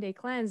 21-day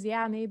cleanse.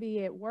 Yeah, maybe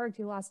it worked.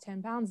 You lost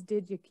 10 pounds.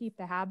 Did you keep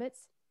the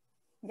habits?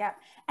 Yeah.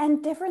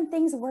 And different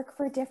things work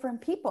for different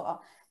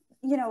people.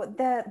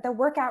 The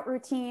workout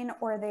routine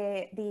or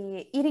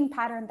the eating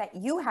pattern that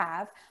you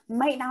have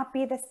might not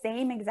be the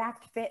same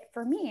exact fit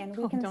for me. And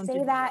we can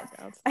say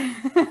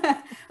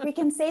that we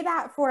can say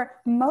that for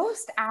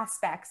most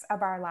aspects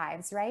of our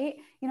lives, right?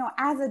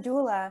 As a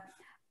doula,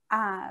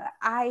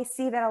 I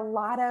see that a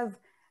lot of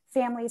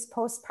families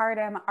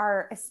postpartum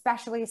are,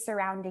 especially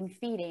surrounding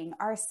feeding,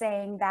 are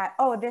saying that,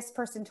 oh, this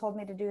person told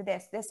me to do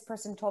this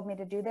person told me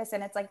to do this,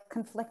 and it's like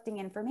conflicting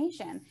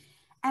information.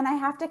 And I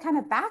have to kind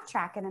of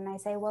backtrack it, and I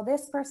say, well,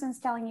 this person's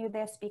telling you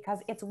this because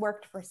it's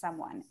worked for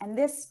someone, and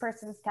this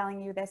person's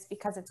telling you this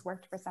because it's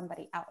worked for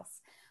somebody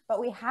else. But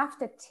we have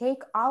to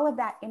take all of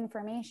that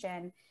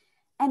information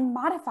and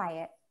modify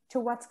it to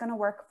what's going to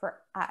work for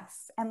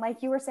us. And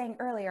like you were saying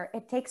earlier,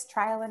 it takes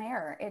trial and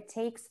error. It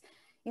takes,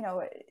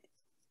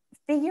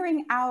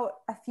 figuring out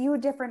a few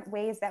different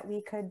ways that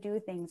we could do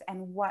things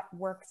and what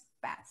works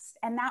best.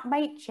 And that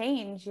might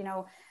change,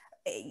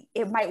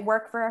 it might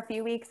work for a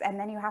few weeks, and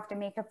then you have to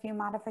make a few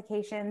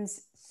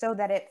modifications so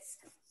that it's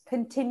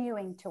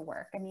continuing to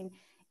work. I mean,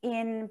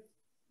 in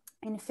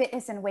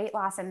fitness and weight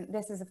loss, and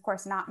this is of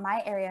course not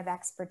my area of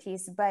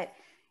expertise, but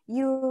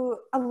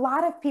a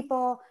lot of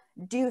people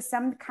do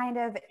some kind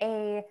of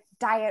a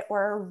diet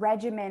or a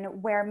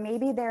regimen where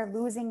maybe they're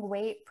losing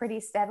weight pretty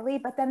steadily,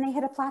 but then they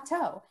hit a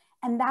plateau.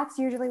 And that's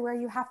usually where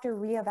you have to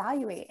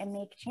reevaluate and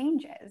make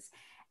changes.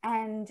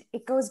 And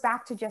it goes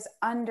back to just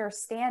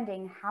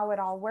understanding how it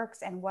all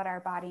works and what our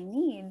body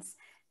needs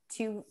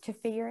to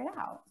figure it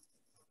out.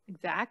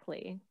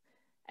 Exactly.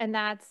 And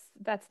that's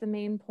the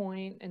main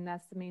point, and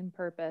that's the main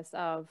purpose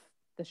of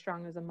the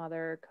Strong as a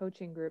Mother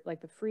coaching group, like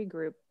the free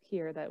group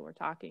here that we're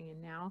talking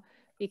in now,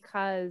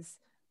 because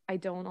I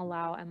don't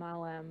allow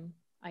MLM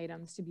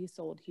items to be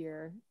sold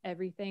here.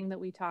 Everything that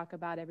we talk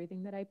about,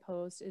 everything that I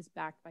post is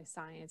backed by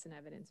science and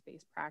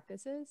evidence-based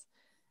practices.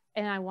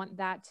 And I want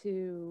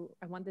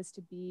this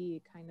to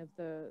be kind of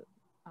the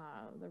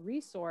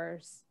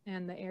resource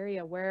and the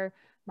area where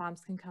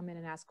moms can come in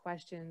and ask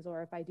questions.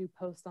 Or if I do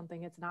post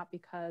something, it's not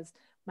because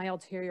my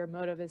ulterior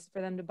motive is for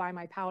them to buy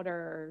my powder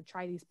or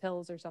try these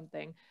pills or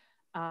something.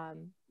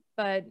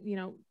 But,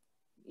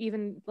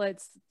 even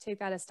let's take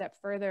that a step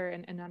further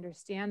and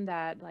understand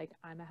that, like,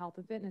 I'm a health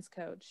and fitness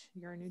coach,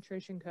 you're a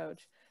nutrition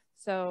coach.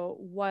 So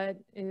what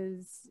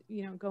is,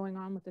 going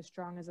on with the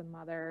Strong as a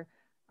Mother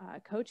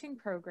coaching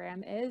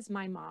program is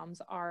my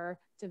moms are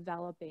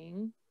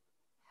developing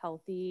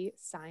healthy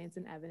science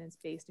and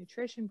evidence-based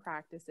nutrition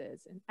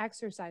practices and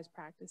exercise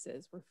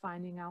practices. We're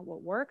finding out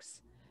what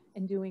works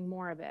and doing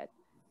more of it.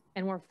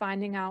 And we're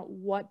finding out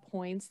what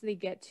points they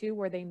get to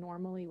where they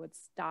normally would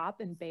stop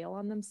and bail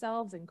on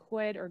themselves and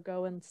quit or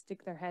go and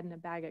stick their head in a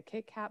bag of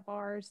Kit Kat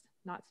bars,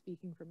 not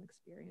speaking from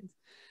experience.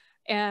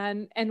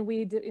 And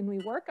we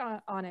work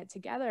on it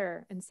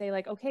together and say,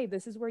 like, okay,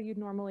 this is where you'd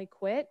normally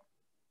quit.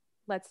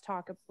 Let's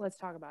talk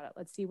about it.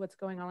 Let's see what's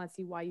going on. Let's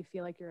see why you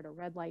feel like you're at a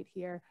red light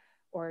here,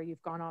 or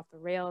you've gone off the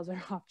rails or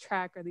off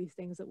track, or these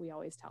things that we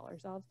always tell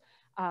ourselves.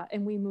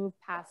 And we move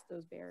past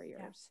those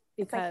barriers.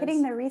 Yeah. It's like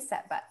hitting the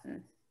reset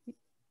button.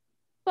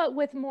 But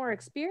with more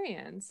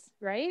experience,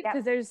 right?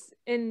 Because there's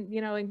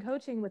in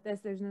coaching with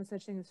this, there's no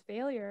such thing as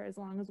failure as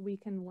long as we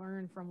can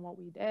learn from what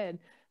we did.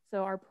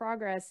 So our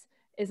progress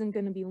isn't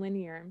going to be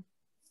linear,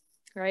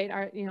 right?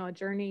 A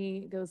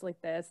journey goes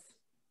like this,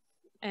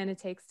 and it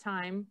takes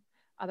time.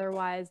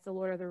 Otherwise, the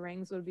Lord of the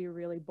Rings would be a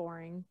really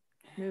boring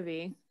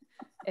movie.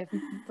 If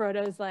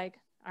Frodo's like,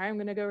 all right, I'm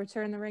going to go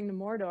return the ring to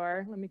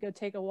Mordor. Let me go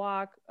take a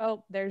walk.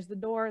 Oh, there's the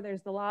door.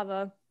 There's the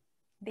lava.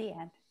 The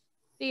end.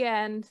 The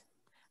end.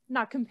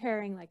 Not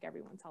comparing like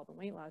everyone's health and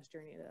weight loss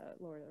journey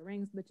to Lord of the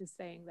Rings, but just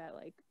saying that,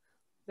 like,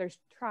 there's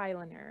trial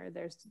and error,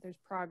 there's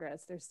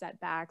progress, there's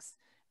setbacks.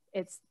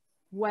 It's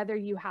whether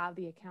you have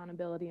the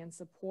accountability and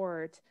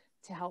support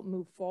to help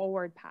move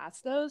forward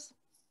past those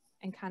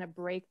and kind of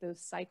break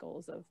those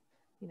cycles of,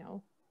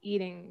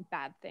 eating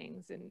bad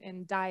things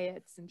and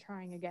diets and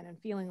trying again and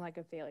feeling like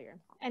a failure.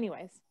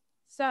 Anyways,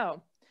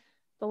 so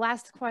the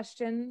last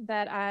question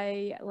that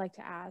I like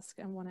to ask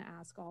and want to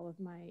ask all of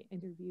my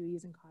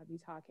interviewees in Coffee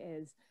Talk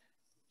is,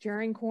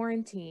 during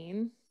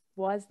quarantine,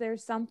 was there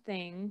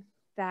something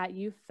that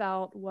you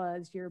felt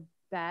was your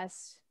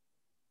best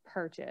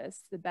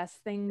purchase, the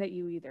best thing that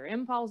you either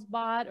impulse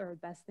bought or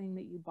best thing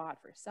that you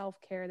bought for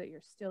self-care that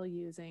you're still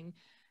using?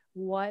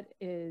 What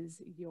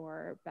is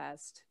your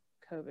best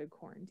COVID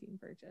quarantine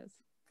purchase?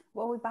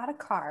 Well, we bought a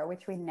car,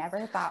 which we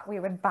never thought we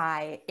would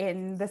buy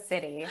in the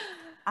city.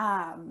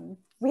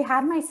 We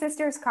had my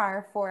sister's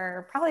car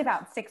for probably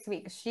about 6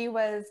 weeks.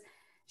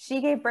 She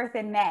gave birth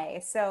in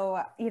May.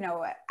 So,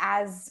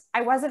 as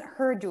I wasn't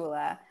her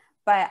doula,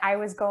 but I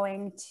was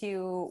going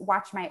to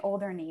watch my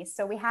older niece.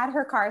 So we had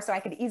her car so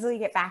I could easily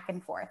get back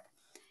and forth.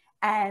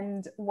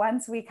 And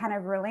once we kind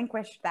of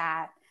relinquished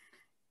that,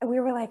 we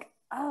were like,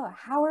 oh,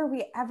 how are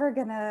we ever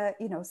gonna,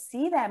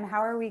 see them? How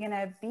are we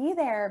gonna be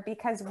there?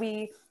 Because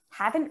we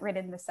haven't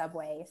ridden the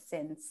subway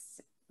since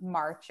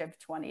March of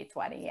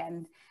 2020.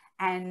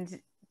 And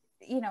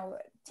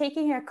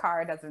taking a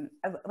car doesn't,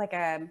 like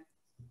a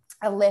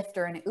Lyft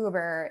or an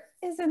Uber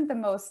isn't the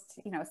most,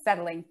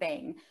 settling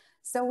thing.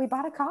 So we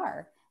bought a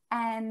car,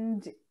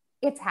 and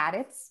it's had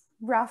its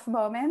rough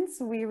moments.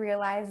 We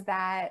realized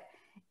that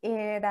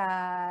it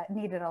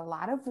needed a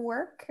lot of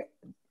work,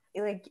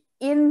 like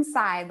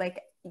inside,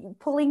 like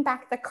pulling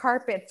back the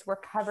carpets were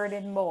covered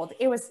in mold.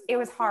 It was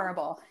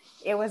horrible.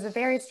 It was a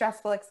very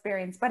stressful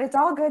experience, but it's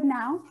all good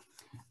now.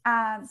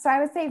 So I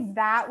would say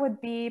that would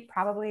be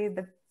probably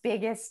the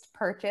biggest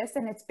purchase.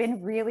 And it's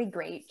been really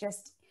great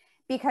just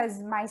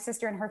because my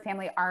sister and her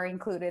family are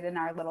included in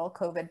our little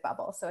COVID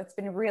bubble. So it's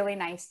been really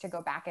nice to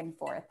go back and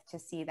forth to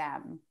see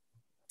them.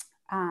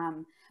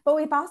 But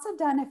we've also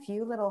done a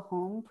few little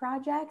home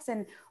projects,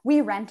 and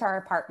we rent our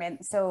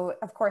apartment. So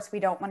of course we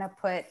don't want to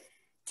put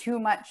too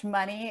much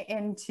money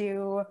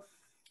into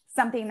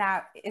something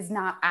that is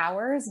not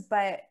ours,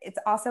 but it's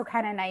also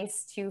kind of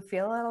nice to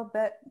feel a little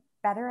bit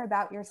better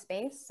about your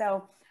space.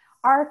 So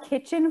our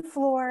kitchen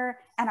floor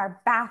and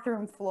our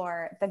bathroom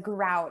floor, the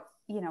grout,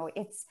 you know,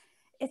 it's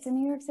a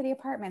New York City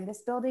apartment.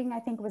 This building, I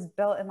think, was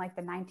built in like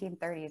the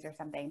 1930s or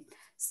something.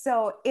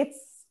 So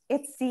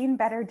it's seen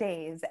better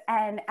days.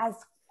 And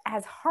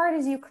as hard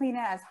as you clean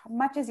it, as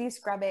much as you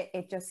scrub it,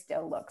 it just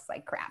still looks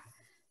like crap.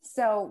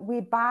 So we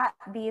bought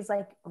these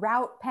like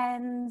grout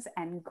pens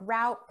and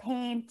grout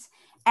paint.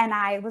 And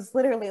I was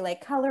literally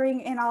like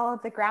coloring in all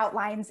of the grout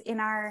lines in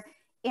our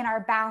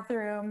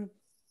bathroom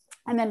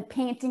and then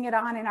painting it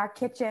on in our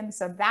kitchen.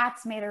 So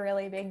that's made a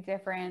really big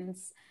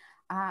difference.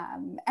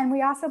 And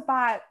we also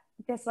bought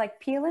this like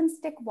peel and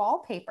stick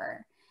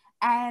wallpaper.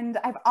 And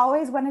I've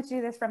always wanted to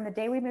do this from the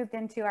day we moved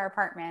into our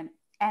apartment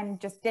and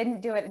just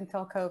didn't do it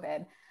until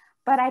COVID.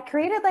 But I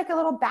created like a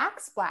little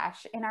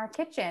backsplash in our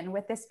kitchen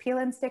with this peel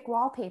and stick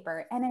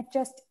wallpaper, and it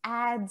just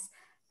adds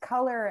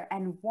color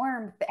and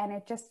warmth. And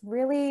it just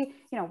really,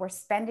 you know, we're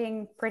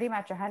spending pretty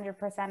much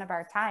 100% of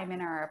our time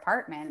in our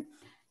apartment.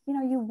 You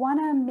know, you want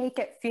to make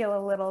it feel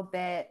a little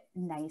bit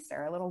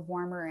nicer, a little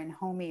warmer and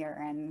homier.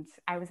 And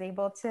I was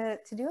able to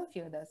do a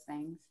few of those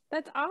things.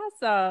 That's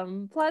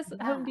awesome. Plus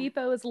Home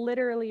Depot is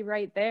literally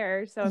right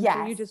there. So I'm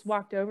sure you just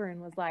walked over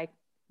and was like,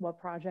 what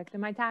project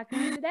am I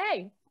tackling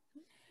today?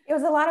 It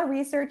was a lot of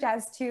research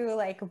as to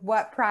like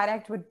what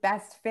product would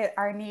best fit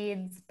our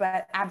needs,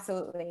 but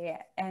absolutely.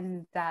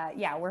 And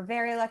yeah, we're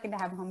very lucky to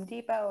have Home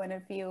Depot and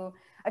a few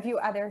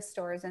other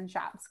stores and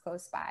shops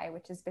close by,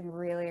 which has been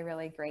really,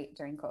 really great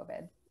during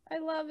COVID. I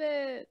love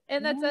it.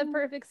 And that's a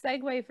perfect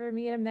segue for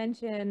me to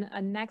mention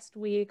next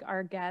week,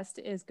 our guest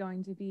is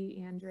going to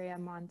be Andrea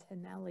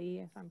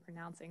Montanelli, if I'm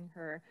pronouncing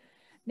her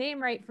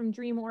name right, from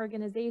Dream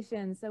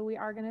Organization. So we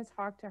are going to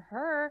talk to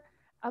her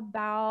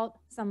about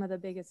some of the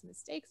biggest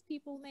mistakes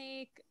people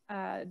make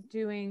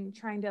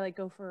trying to like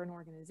go for an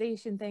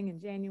organization thing in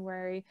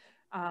January.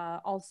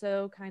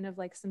 Also kind of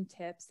like some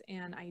tips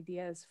and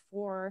ideas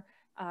for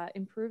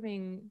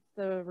improving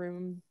the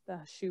room, the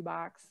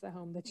shoebox, the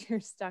home that you're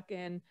stuck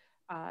in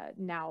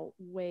now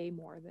way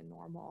more than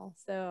normal.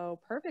 So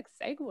perfect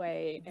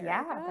segue, Erica.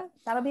 Yeah,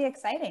 that'll be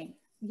exciting.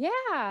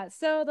 Yeah.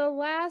 So the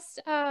last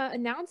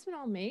announcement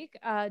I'll make,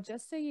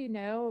 just so you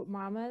know,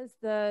 Mama's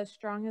the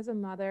Strong as a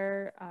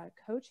Mother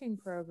coaching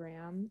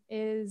program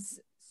is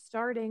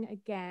starting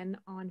again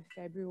on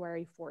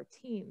February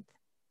 14th.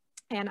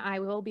 And I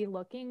will be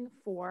looking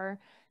for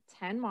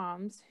 10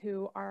 moms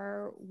who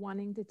are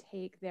wanting to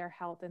take their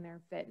health and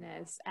their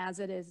fitness as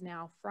it is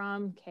now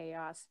from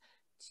chaos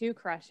to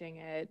crushing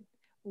it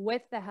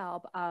with the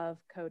help of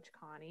Coach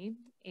Connie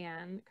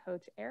and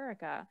Coach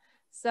Erica.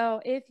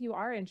 So if you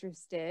are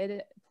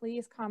interested,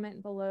 please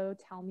comment below,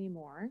 tell me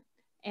more,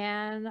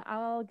 and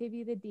I'll give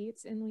you the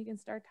deets and we can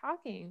start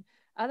talking.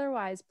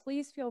 Otherwise,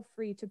 please feel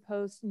free to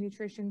post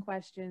nutrition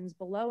questions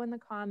below in the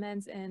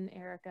comments and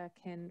Erica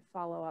can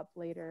follow up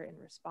later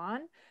and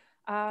respond.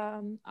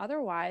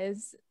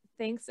 Otherwise,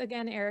 thanks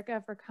again,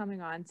 Erica, for coming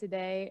on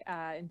today.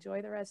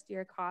 Enjoy the rest of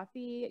your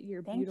coffee,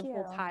 your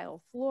beautiful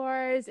tile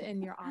floors,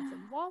 and your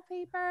awesome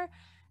wallpaper.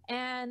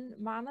 And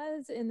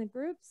mamas in the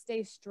group,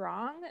 stay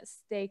strong,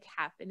 stay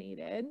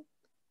caffeinated,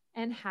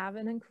 and have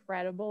an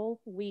incredible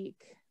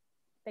week.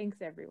 Thanks,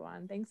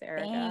 everyone. Thanks,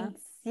 Erica.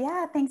 Thanks.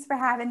 Yeah, thanks for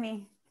having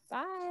me.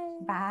 Bye.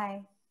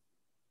 Bye.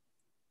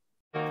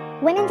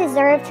 Women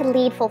deserve to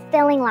lead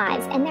fulfilling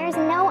lives, and there is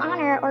no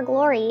honor or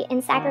glory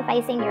in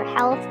sacrificing your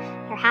health,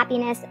 your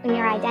happiness, and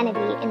your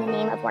identity in the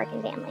name of work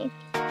and family.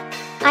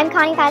 I'm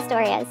Connie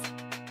Pastorius.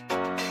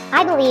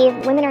 I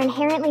believe women are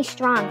inherently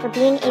strong for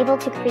being able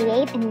to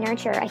create and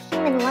nurture a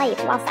human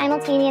life while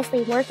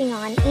simultaneously working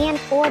on and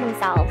for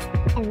themselves,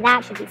 and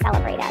that should be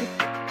celebrated.